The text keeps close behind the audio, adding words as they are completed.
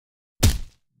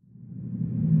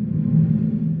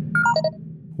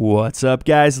What's up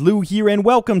guys, Lou here and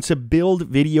welcome to build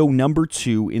video number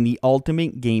 2 in the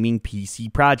Ultimate Gaming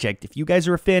PC project. If you guys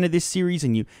are a fan of this series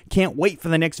and you can't wait for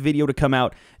the next video to come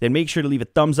out, then make sure to leave a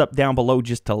thumbs up down below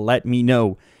just to let me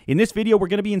know. In this video, we're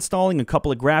going to be installing a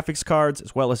couple of graphics cards,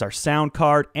 as well as our sound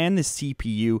card and the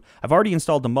CPU. I've already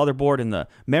installed the motherboard and the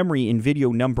memory in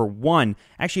video number 1.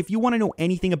 Actually, if you want to know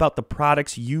anything about the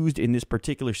products used in this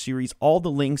particular series, all the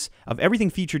links of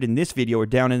everything featured in this video are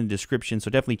down in the description,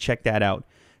 so definitely check that out.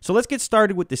 So let's get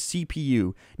started with the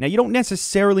CPU. Now, you don't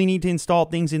necessarily need to install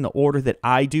things in the order that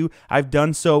I do. I've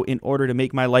done so in order to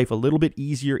make my life a little bit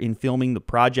easier in filming the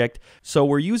project. So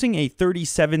we're using a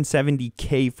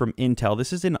 3770K from Intel.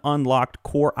 This is an unlocked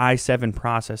Core i7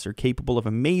 processor capable of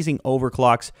amazing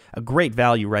overclocks, a great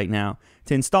value right now.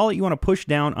 To install it, you want to push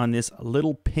down on this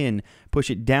little pin. Push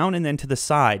it down and then to the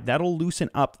side. That'll loosen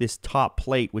up this top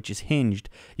plate, which is hinged.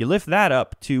 You lift that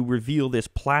up to reveal this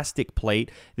plastic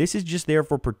plate. This is just there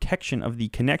for protection of the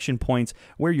connection points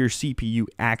where your CPU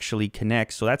actually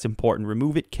connects. So that's important.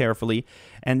 Remove it carefully.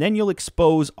 And then you'll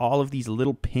expose all of these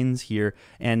little pins here.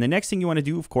 And the next thing you want to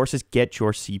do, of course, is get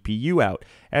your CPU out.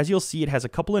 As you'll see, it has a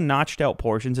couple of notched out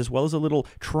portions as well as a little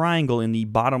triangle in the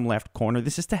bottom left corner.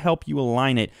 This is to help you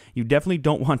align it. You definitely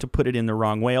don't want to put it in the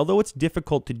wrong way, although it's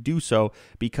difficult to do so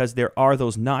because there are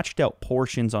those notched out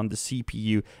portions on the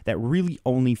CPU that really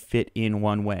only fit in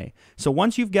one way. So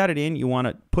once you've got it in, you want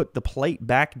to put the plate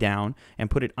back down and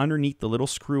put it underneath the little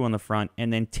screw on the front,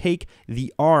 and then take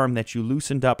the arm that you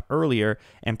loosened up earlier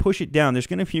and push it down. You're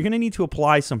going to need to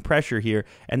apply some pressure here,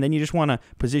 and then you just want to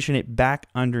position it back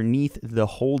underneath the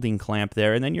holding clamp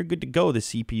there, and then you're good to go. The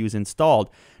CPU is installed.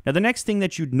 Now, the next thing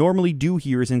that you'd normally do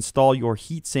here is install your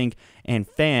heatsink and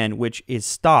fan, which is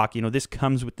stock. You know, this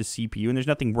comes with the CPU, and there's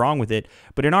nothing wrong with it.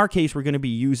 But in our case, we're going to be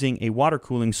using a water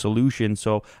cooling solution,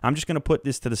 so I'm just going to put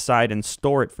this to the side and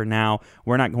store it for now.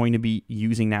 We're not going to be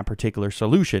using that particular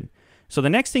solution. So the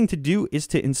next thing to do is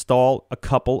to install a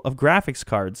couple of graphics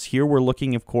cards. Here we're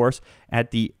looking, of course,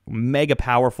 at the mega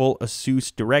powerful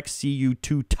Asus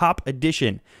DirectCU2 Top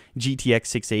Edition GTX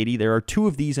 680. There are two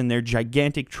of these, and they're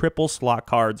gigantic triple slot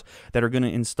cards that are going to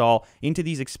install into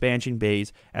these expansion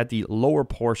bays at the lower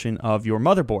portion of your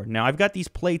motherboard. Now, I've got these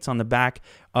plates on the back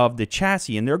of the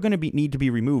chassis, and they're going to need to be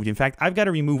removed. In fact, I've got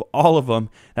to remove all of them.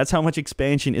 That's how much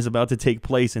expansion is about to take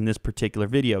place in this particular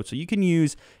video. So you can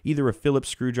use either a Phillips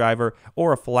screwdriver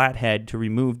or a flathead to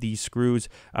remove these screws.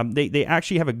 They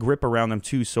actually have a grip around them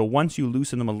too, so once you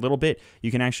loosen them a little bit,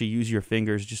 you can actually use your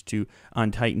fingers just to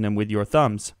untighten them with your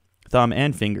thumb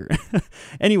and finger.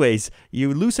 Anyways,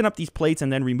 you loosen up these plates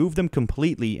and then remove them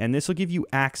completely, and this will give you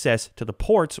access to the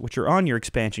ports which are on your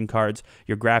expansion cards,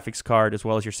 your graphics card, as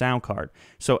well as your sound card.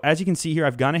 So as you can see here,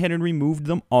 I've gone ahead and removed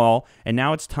them all, and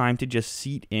now it's time to just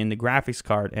seat in the graphics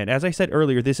card. And as I said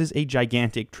earlier, this is a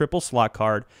gigantic triple slot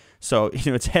card. So,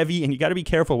 you know, it's heavy and you got to be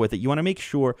careful with it. You want to make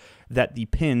sure that the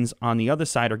pins on the other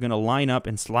side are going to line up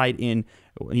and slide in,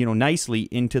 you know, nicely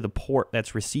into the port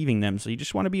that's receiving them. So you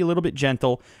just want to be a little bit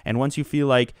gentle. And once you feel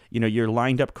like, you know, you're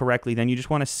lined up correctly, then you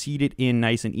just want to seat it in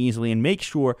nice and easily and make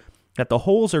sure that the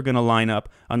holes are going to line up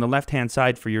on the left-hand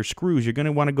side for your screws. You're going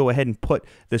to want to go ahead and put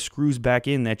the screws back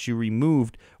in that you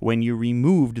removed when you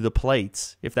removed the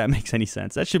plates, if that makes any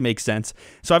sense. That should make sense.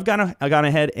 So I've gone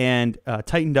ahead and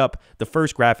tightened up the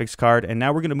first graphics card, and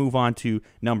now we're going to move on to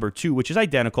number 2, which is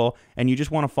identical, and you just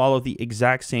want to follow the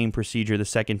exact same procedure the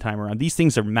second time around. These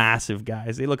things are massive,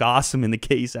 guys. They look awesome in the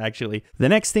case, actually. The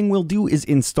next thing we'll do is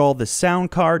install the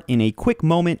sound card in a quick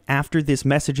moment after this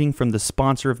messaging from the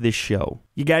sponsor of this show.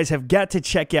 You guys have got to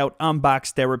check out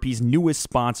Unbox Therapy's newest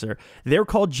sponsor. They're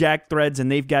called Jack Threads, and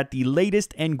they've got the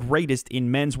latest and greatest in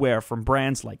menswear from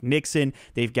brands like Nixon.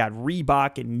 They've got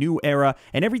Reebok and New Era,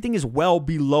 and everything is well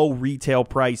below retail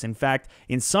price. In fact,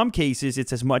 in some cases,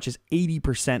 it's as much as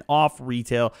 80% off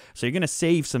retail, so you're going to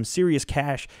save some serious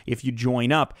cash if you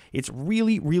join up. It's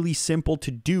really, really simple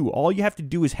to do. All you have to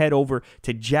do is head over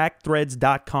to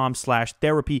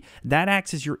jackthreads.com/therapy. That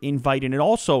acts as your invite, and it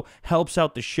also helps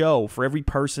out the show for every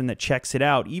person that checks it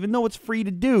out. Even though it's free to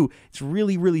do, it's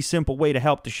really, really simple way to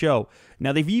help the show.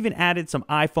 Now, they've even added some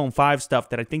iPhone 5 stuff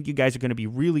that I think you guys are going to be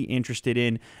really interested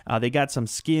in. They got some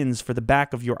skins for the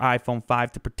back of your iPhone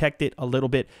 5 to protect it a little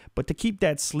bit, but to keep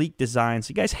that sleek design. So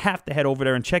you guys have to head over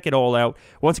there and check it all out.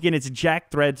 Once again, it's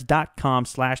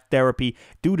jackthreads.com/therapy.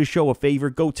 Do the show a favor.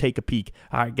 Go take a peek.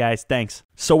 All right, guys, thanks.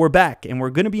 So we're back, and we're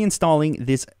going to be installing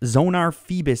this Zonar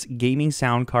Phoebus gaming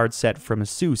sound card set from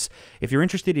Asus. If you're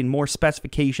interested in more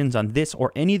specifications on this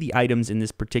or any of the items in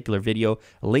this particular video,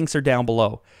 links are down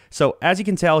below. So as as you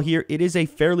can tell here, it is a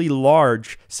fairly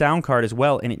large sound card as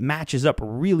well, and it matches up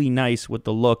really nice with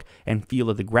the look and feel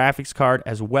of the graphics card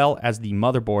as well as the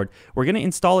motherboard. We're going to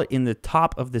install it in the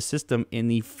top of the system in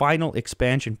the final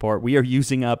expansion port. We are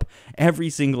using up every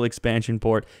single expansion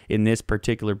port in this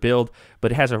particular build,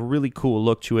 but it has a really cool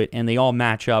look to it, and they all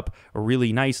match up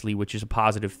really nicely, which is a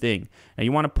positive thing. Now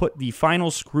you want to put the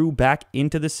final screw back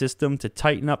into the system to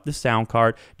tighten up the sound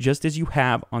card, just as you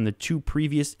have on the two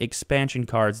previous expansion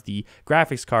cards, the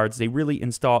graphics cards. They really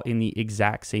install in the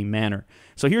exact same manner.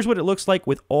 So here's what it looks like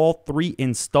with all three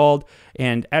installed,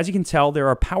 and as you can tell, there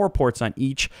are power ports on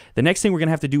each. The next thing we're going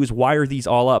to have to do is wire these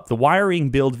all up. The wiring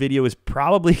build video is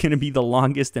probably going to be the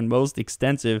longest and most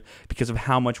extensive because of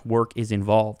how much work is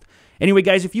involved. Anyway,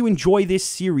 guys, if you enjoy this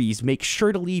series, make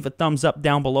sure to leave a thumbs up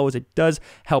down below, as it does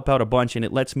help out a bunch, and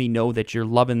it lets me know that you're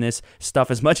loving this stuff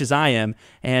as much as I am.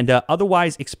 And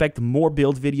otherwise, expect more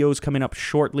build videos coming up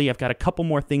shortly. I've got a couple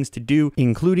more things to do,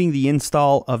 including the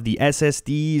install of the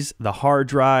SSDs, the hard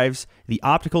drives, the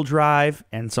optical drive,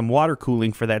 and some water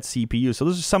cooling for that CPU. So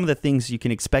those are some of the things you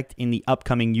can expect in the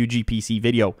upcoming UGPC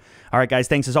video. All right, guys,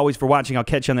 thanks as always for watching. I'll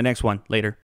catch you on the next one.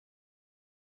 Later.